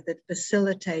software that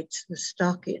facilitates the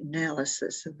stock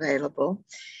analysis available,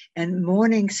 and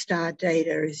Morningstar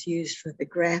data is used for the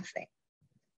graphing.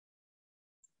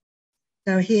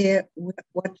 So here,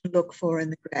 what to look for in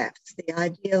the graphs. The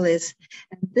ideal is,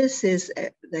 and this is,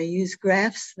 they use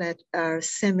graphs that are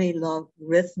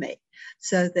semi-logarithmic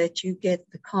so that you get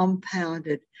the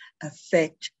compounded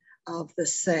effect of the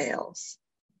sales.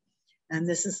 And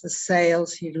this is the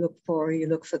sales you look for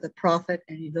the profit,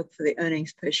 and you look for the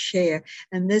earnings per share.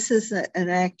 And this is an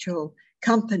actual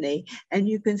company. And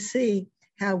you can see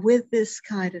how with this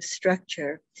kind of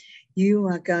structure, you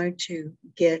are going to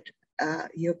get,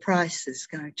 your price is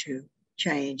going to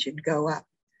change and go up.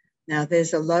 Now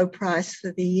there's a low price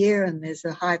for the year and there's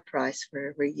a high price for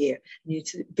every year. And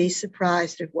you'd be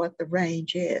surprised at what the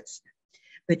range is.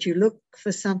 But you look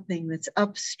for something that's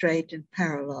up straight and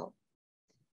parallel.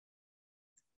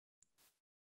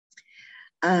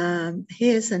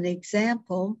 Here's an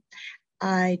example.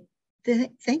 I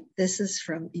think this is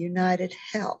from United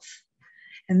Health,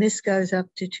 and this goes up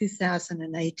to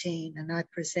 2018, and I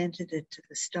presented it to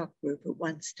the stock group at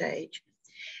one stage.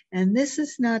 And this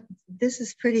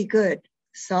is pretty good,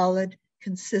 solid,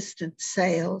 consistent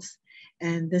sales,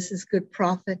 and this is good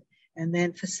profit. And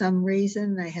then for some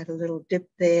reason, they had a little dip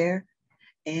there,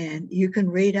 and you can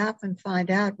read up and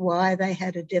find out why they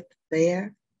had a dip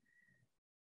there.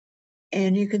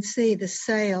 And you can see the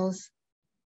sales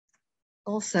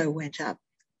also went up.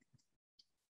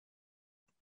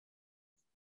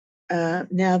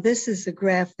 Now this is a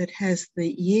graph that has the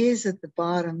years at the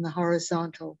bottom, the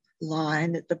horizontal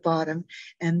line at the bottom,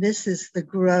 and this is the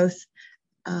growth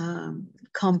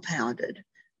compounded.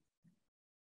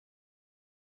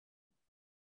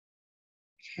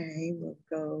 Okay, we'll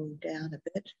go down a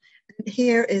bit. And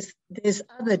there's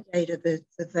other data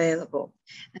that's available.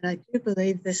 And I do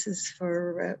believe this is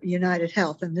for United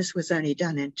Health, and this was only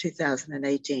done in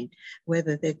 2018.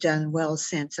 Whether they've done well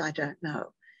since, I don't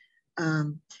know.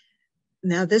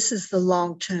 Now this is the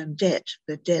long-term debt,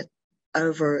 the debt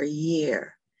over a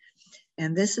year.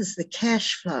 And this is the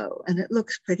cash flow, and it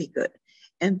looks pretty good.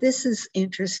 And this is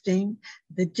interesting.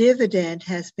 The dividend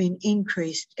has been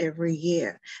increased every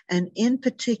year. And in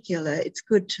particular, it's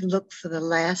good to look for the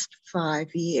last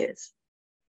 5 years.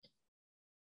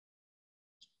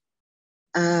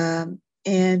 And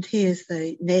here's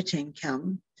the net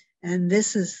income. And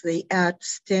this is the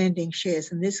outstanding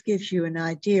shares. And this gives you an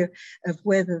idea of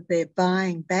whether they're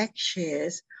buying back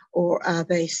shares or are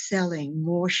they selling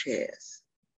more shares.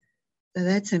 So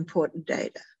that's important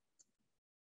data.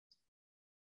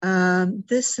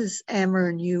 This is AMR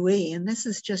and UE, and this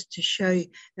is just to show you.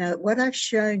 Now, what I've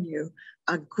shown you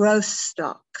are growth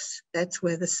stocks. That's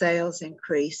where the sales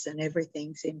increase and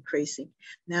everything's increasing.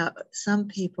 Now, some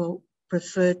people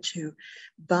prefer to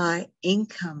buy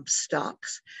income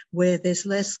stocks where there's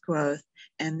less growth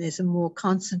and there's a more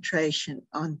concentration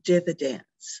on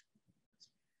dividends.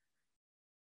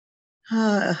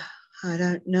 I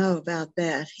don't know about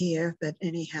that here, but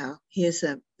anyhow,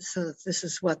 so this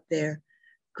is what their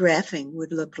graphing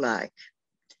would look like.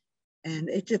 And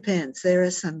it depends. There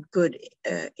are some good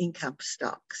income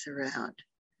stocks around.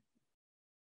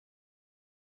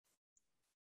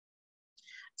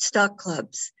 Stock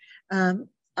clubs.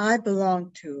 I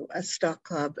belong to a stock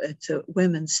club. It's a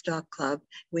women's stock club.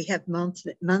 We have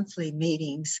monthly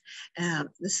meetings.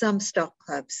 Some stock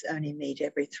clubs only meet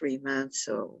every 3 months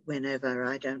or whenever,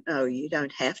 I don't know. You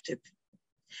don't have to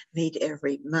meet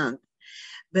every month.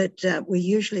 But we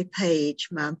usually pay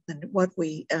each month, and what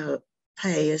we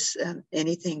pay is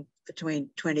anything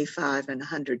between $25 and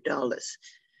 $100.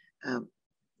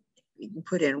 You can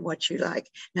put in what you like.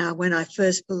 Now, when I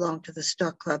first belonged to the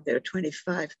stock club, there were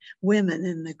 25 women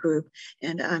in the group,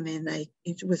 and I mean,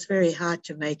 it was very hard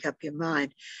to make up your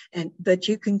mind. But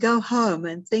you can go home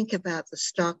and think about the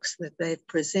stocks that they've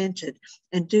presented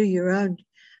and do your own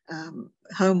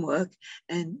homework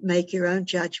and make your own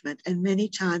judgment. And many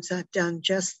times I've done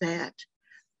just that.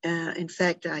 In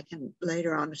fact, I can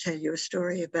later on tell you a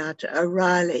story about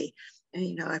O'Reilly. And,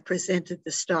 you know, I presented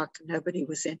the stock, nobody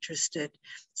was interested.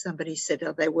 Somebody said,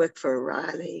 oh, they work for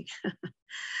O'Reilly.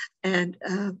 And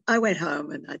I went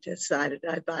home and I decided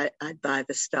I'd buy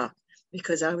the stock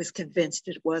because I was convinced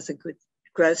it was a good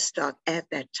growth stock at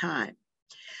that time.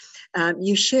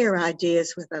 You share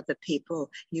ideas with other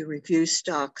people, you review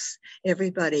stocks.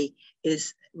 Everybody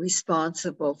is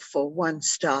responsible for one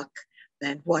stock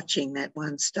and watching that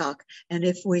one stock. And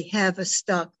if we have a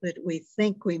stock that we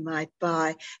think we might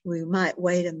buy, we might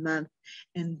wait a month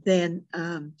and then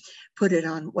put it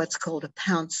on what's called a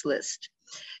pounce list.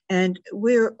 And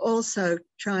we're also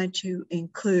trying to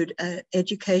include an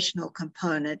educational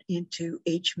component into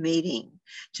each meeting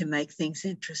to make things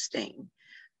interesting.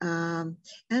 And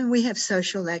we have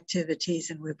social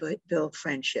activities and we build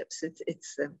friendships.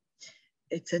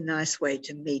 It's a nice way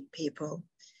to meet people.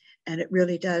 And it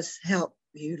really does help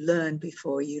you learn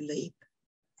before you leap.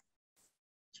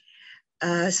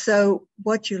 So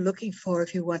what you're looking for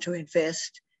if you want to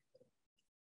invest,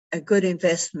 a good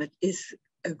investment is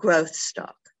a growth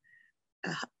stock.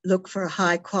 Look for a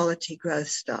high quality growth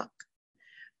stock.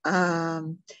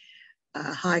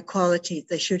 High quality,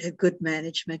 they should have good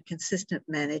management, consistent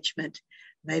management.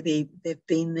 Maybe they've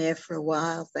been there for a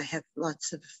while. They have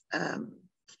lots of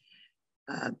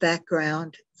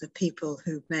background, the people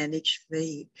who manage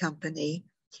the company.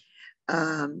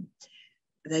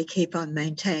 They keep on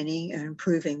maintaining and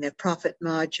improving their profit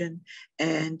margin,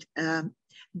 and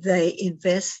they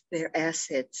invest their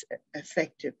assets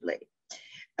effectively.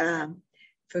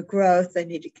 For growth, they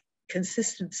need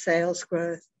consistent sales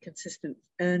growth, consistent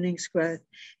earnings growth,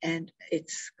 and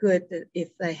it's good that if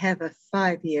they have a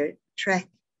 5-year track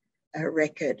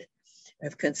record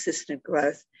of consistent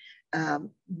growth,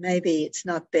 maybe it's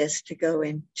not best to go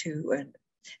into an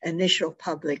initial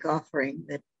public offering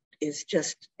that is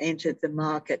just entered the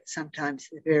market, sometimes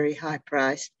very high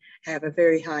priced, have a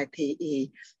very high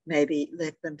PE, maybe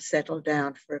let them settle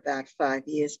down for about 5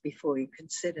 years before you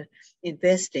consider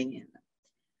investing in them.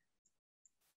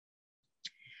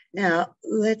 Now,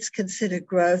 let's consider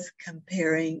growth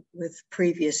comparing with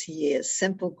previous years,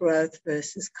 simple growth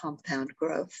versus compound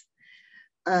growth.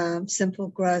 Simple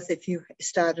growth, if you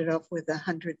started off with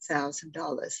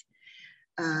 $100,000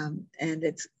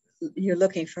 and you're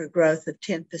looking for a growth of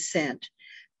 10%.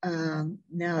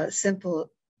 Now, simple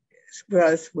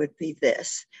growth would be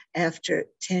this. After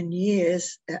 10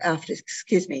 years, after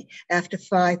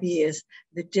 5 years,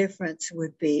 the difference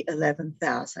would be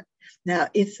 11,000. Now,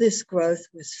 if this growth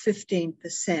was 15%,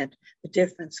 the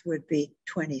difference would be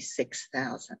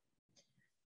 26,000.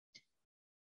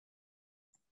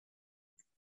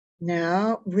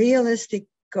 Now, realistic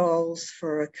goals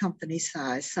for a company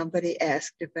size. Somebody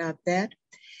asked about that.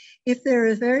 If they're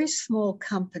a very small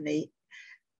company,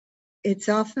 it's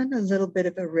often a little bit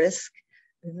of a risk,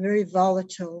 very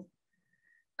volatile,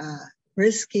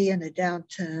 risky in a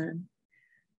downturn.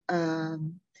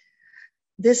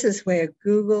 This is where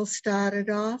Google started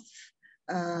off.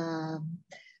 I'm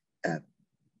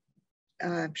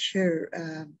sure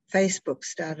Facebook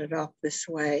started off this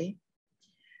way.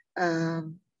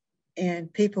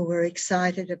 And people were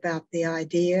excited about the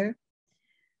idea.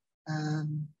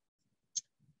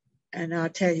 And I'll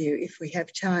tell you, if we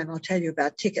have time, I'll tell you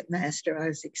about Ticketmaster. I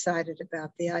was excited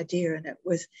about the idea, and it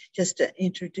was just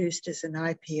introduced as an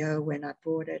IPO when I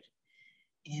bought it,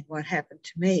 and what happened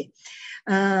to me.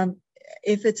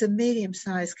 If it's a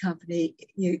medium-sized company,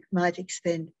 you might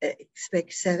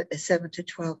expect 7 to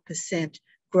 12%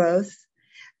 growth.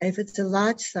 If it's a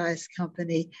large-sized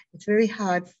company, it's very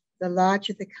hard. The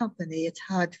larger the company, it's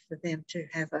hard for them to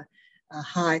have a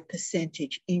high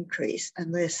percentage increase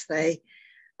unless they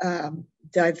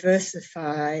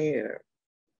diversify or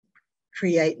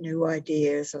create new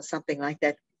ideas or something like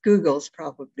that. Google's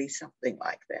probably something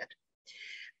like that.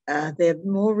 They're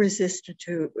more resistant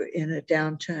to in a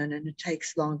downturn, and it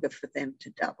takes longer for them to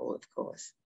double, of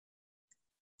course.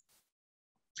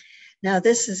 Now,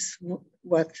 this is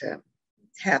what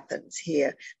happens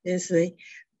here. This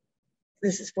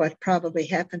is what probably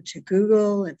happened to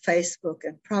Google and Facebook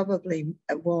and probably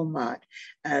Walmart.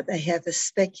 They have a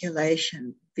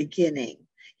speculation beginning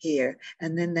here,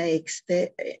 and then they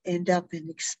end up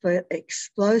in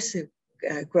explosive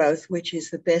growth, which is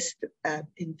the best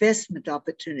investment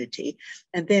opportunity.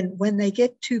 And then when they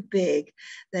get too big,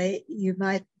 they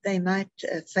might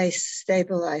face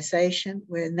stabilization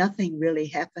where nothing really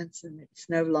happens and it's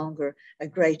no longer a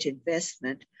great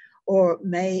investment, or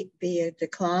may be a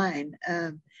decline,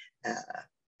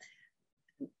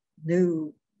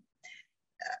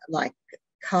 like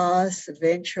cars.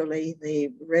 Eventually the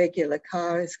regular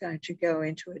car is going to go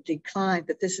into a decline,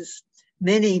 but this is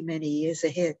many, many years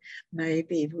ahead,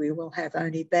 maybe we will have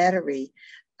only battery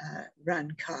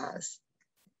run cars.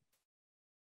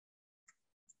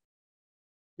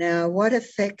 Now, what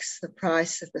affects the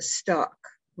price of a stock?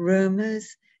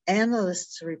 Rumors,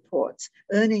 analysts' reports,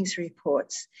 earnings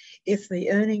reports. If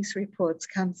the earnings reports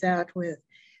comes out with,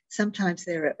 sometimes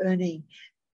there are earning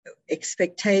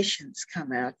expectations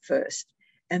come out first.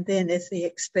 And then if the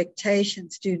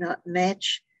expectations do not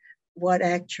match what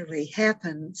actually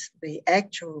happens, the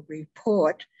actual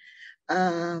report,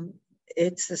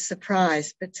 it's a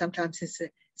surprise, but sometimes it's a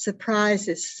surprise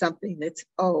is something that's,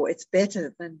 oh, it's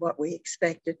better than what we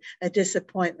expected. A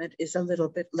disappointment is a little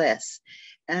bit less.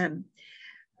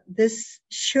 This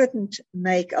shouldn't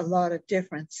make a lot of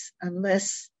difference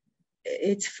unless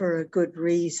it's for a good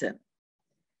reason,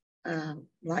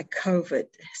 like COVID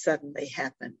suddenly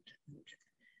happened.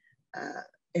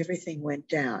 Everything went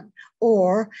down.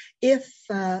 Or if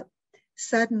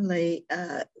suddenly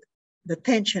the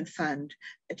pension fund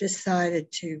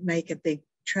decided to make a big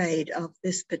trade of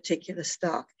this particular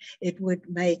stock, it would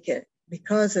make it,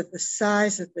 because of the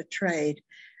size of the trade,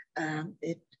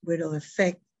 it will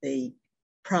affect the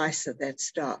price of that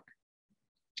stock.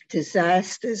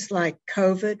 Disasters like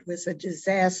COVID was a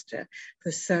disaster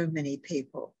for so many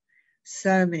people,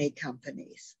 so many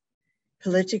companies.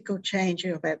 Political change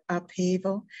or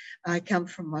upheaval. I come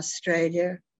from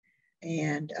Australia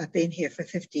and I've been here for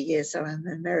 50 years, so I'm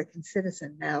an American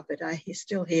citizen now, but I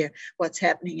still hear what's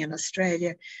happening in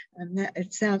Australia. And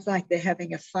it sounds like they're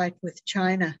having a fight with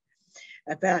China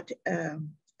about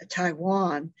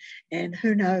Taiwan, and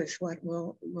who knows what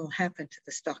will happen to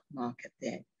the stock market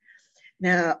then.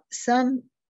 Now, some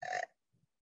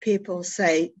people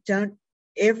say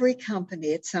every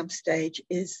company at some stage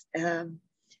is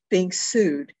being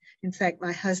sued. In fact,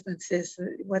 my husband says,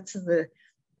 what's the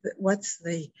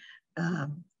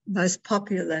most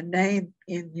popular name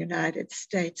in the United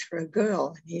States for a girl?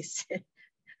 And he said,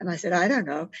 and I said, I don't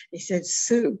know. He said,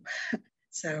 Sue.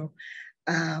 So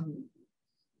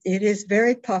it is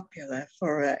very popular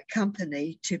for a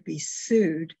company to be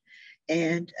sued,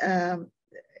 and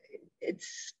it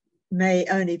may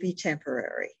only be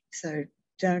temporary. So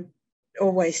don't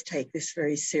always take this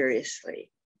very seriously.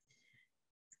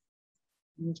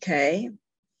 Okay.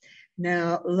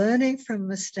 Now, learning from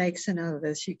mistakes in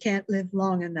others, you can't live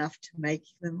long enough to make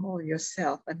them all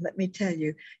yourself. And let me tell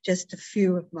you just a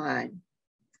few of mine.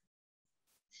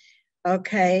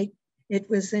 Okay, it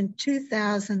was in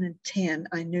 2010.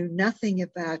 I knew nothing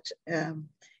about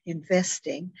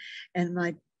investing, and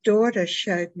my daughter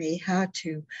showed me how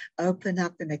to open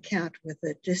up an account with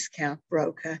a discount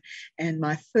broker. And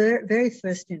my very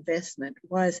first investment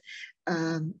was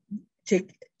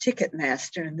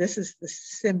Ticketmaster, and this is the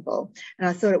symbol. And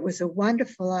I thought it was a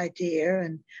wonderful idea,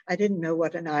 and I didn't know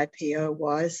what an IPO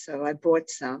was, so I bought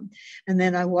some. And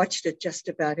then I watched it just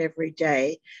about every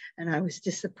day, and I was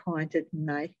disappointed,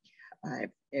 and I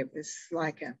was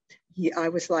like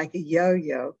a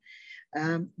yo-yo.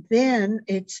 Then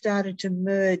it started to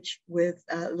merge with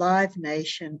Live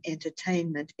Nation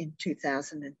Entertainment in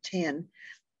 2010.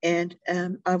 And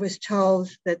I was told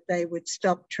that they would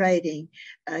stop trading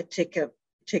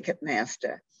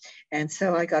Ticketmaster. And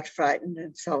so I got frightened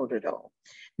and sold it all.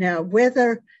 Now,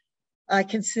 whether I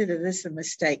consider this a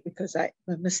mistake, because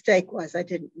the mistake was I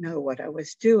didn't know what I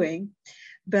was doing,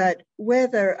 but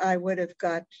whether I would have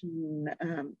gotten,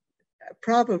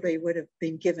 probably would have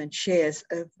been given shares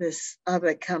of this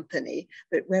other company,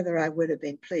 but whether I would have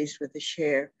been pleased with the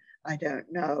share, I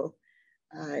don't know.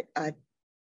 I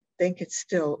think it's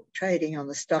still trading on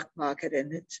the stock market,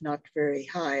 and it's not very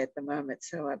high at the moment.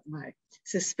 So my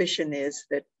suspicion is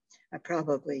that I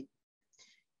probably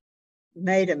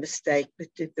made a mistake,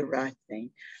 but did the right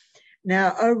thing.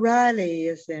 Now, O'Reilly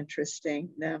is interesting.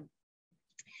 Now,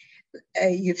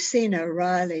 you've seen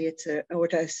O'Reilly. It's an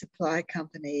auto supply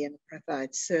company and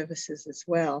provides services as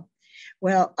well.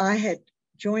 Well, I had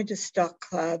joined a stock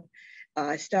club.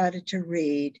 I started to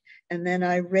read, and then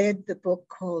I read the book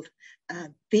called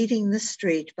Beating the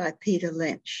Street by Peter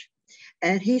Lynch.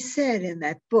 And he said in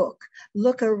that book,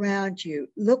 look around you,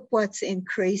 look what's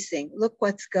increasing, look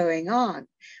what's going on.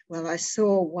 Well, I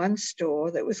saw one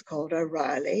store that was called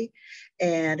O'Reilly,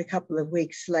 and a couple of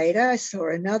weeks later, I saw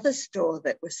another store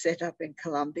that was set up in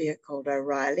Colombia called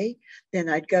O'Reilly. Then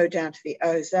I'd go down to the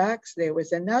Ozarks. There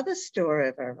was another store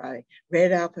of O'Reilly,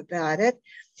 read up about it,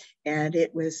 and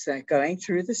it was going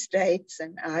through the States,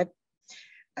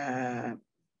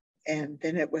 and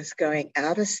then it was going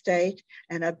out of state,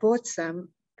 and I bought some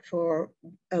for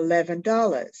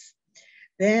 $11.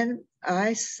 Then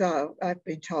I've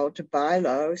been told to buy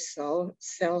low,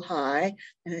 sell high,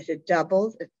 and it had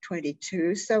doubled at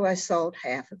 22. So I sold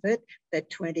half of it at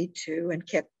 22 and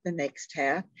kept the next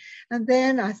half. And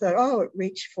then I thought, oh, it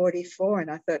reached 44. And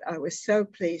I thought I was so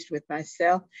pleased with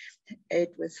myself.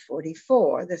 It was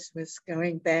 44. This was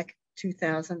going back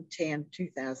 2010,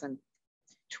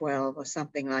 2012 or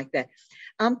something like that.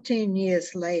 Umpteen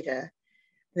years later,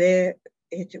 it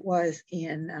was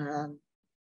in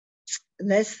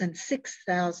less than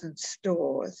 6,000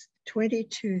 stores,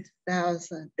 22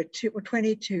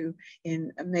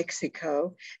 in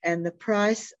Mexico, and the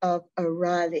price of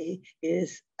O'Reilly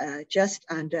is just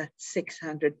under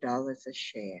 $600 a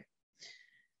share.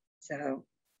 So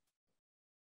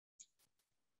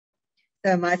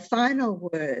my final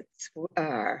words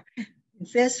are,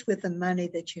 invest with the money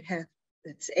that you have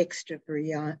that's extra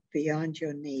beyond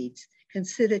your needs.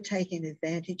 Consider taking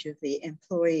advantage of the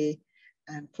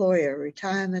employer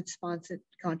retirement sponsored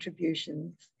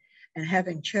contributions, and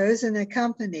having chosen a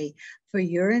company for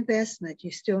your investment,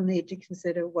 you still need to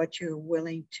consider what you're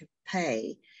willing to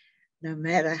pay. No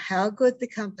matter how good the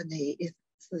company, if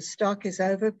the stock is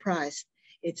overpriced,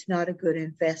 it's not a good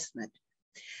investment.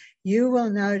 You will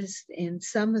notice in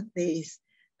some of these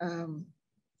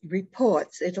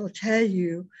reports, it'll tell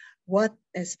you what,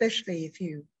 especially if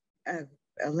you are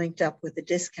linked up with a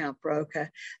discount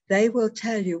broker, they will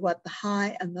tell you what the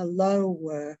high and the low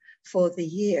were for the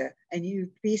year. And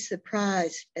you'd be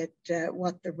surprised at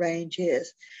what the range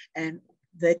is, and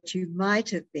that you might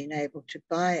have been able to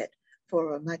buy it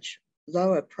for a much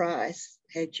lower price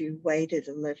had you waited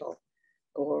a little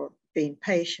or been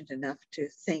patient enough to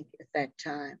think at that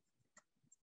time.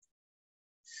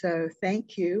 So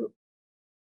thank you.